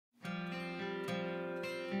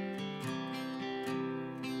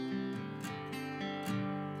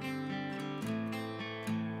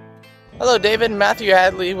Hello David, Matthew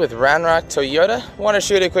Hadley with Round Rock Toyota. Want to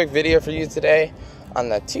shoot a quick video for you today on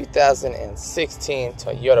the 2016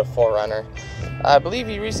 Toyota 4Runner. I believe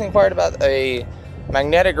you recently inquired about a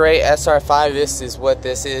magnetic gray SR5. This is what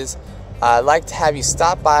this is. I'd like to have you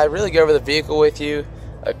stop by, really go over the vehicle with you,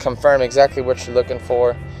 confirm exactly what you're looking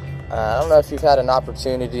for. I don't know if you've had an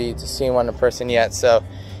opportunity to see one in person yet, so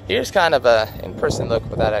here's kind of a in-person look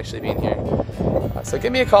without actually being here. So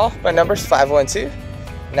give me a call. My number's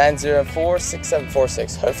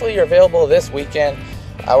 512-904-6746. Hopefully you're available this weekend.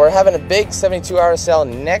 We're having a big 72-hour sale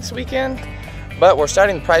next weekend, but we're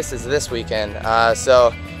starting prices this weekend.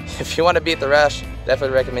 So if you want to beat the rush,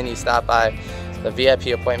 definitely recommend you stop by. The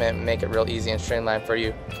VIP appointment, make it real easy and streamlined for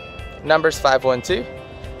you. Number's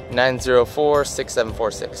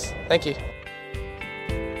 512-904-6746. Thank you.